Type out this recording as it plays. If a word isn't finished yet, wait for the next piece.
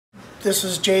This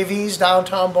is JV's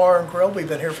Downtown Bar and Grill. We've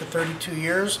been here for 32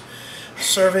 years,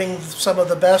 serving some of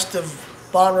the best of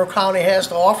Monroe County has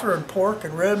to offer in pork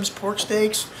and ribs, pork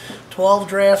steaks, 12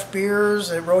 draft beers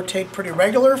that rotate pretty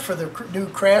regular for the new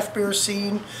craft beer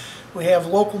scene. We have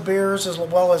local beers as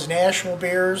well as national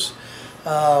beers.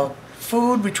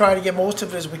 Food, we try to get most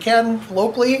of it as we can,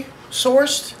 locally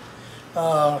sourced.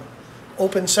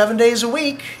 Open 7 days a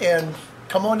week, and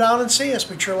come on down and see us.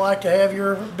 We'd sure like to have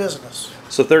your business.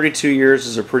 So 32 years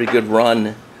is a pretty good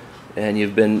run, and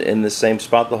you've been in the same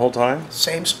spot the whole time?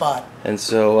 Same spot. And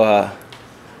so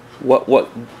what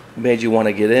made you want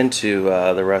to get into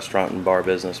the restaurant and bar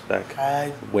business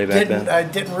way back then? I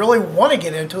didn't really want to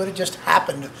get into it. It just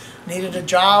happened. Needed a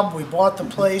job. We bought the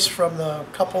place from the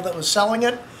couple that was selling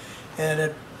it, and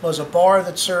it was a bar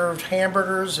that served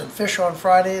hamburgers and fish on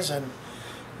Fridays, and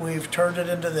we've turned it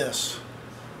into this.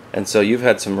 And so you've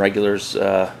had some regulars,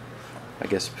 I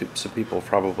guess some people have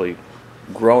probably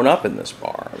grown up in this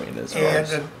bar. I mean,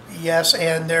 yes,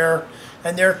 and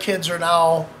their kids are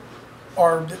now,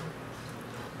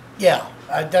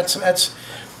 that's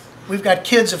we've got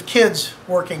kids of kids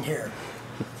working here.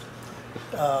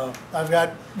 I've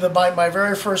got my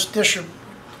very first dish,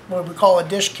 what we call a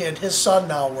dish kid. His son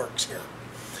now works here.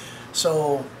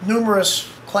 So numerous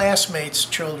classmates,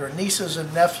 children, nieces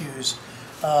and nephews,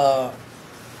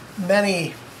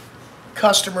 many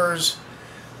customers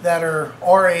that are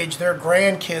our age, their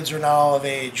grandkids are now of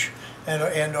age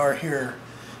and are here.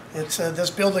 It's this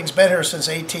building's been here since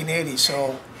 1880.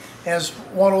 So, as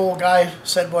one old guy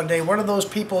said one day, "What are those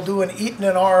people doing eating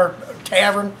in our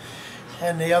tavern?"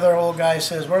 And the other old guy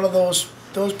says, "What are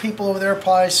those people over there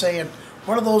probably saying,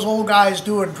 what are those old guys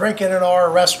doing drinking in our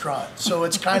restaurant?" So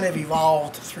it's kind of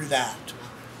evolved through that.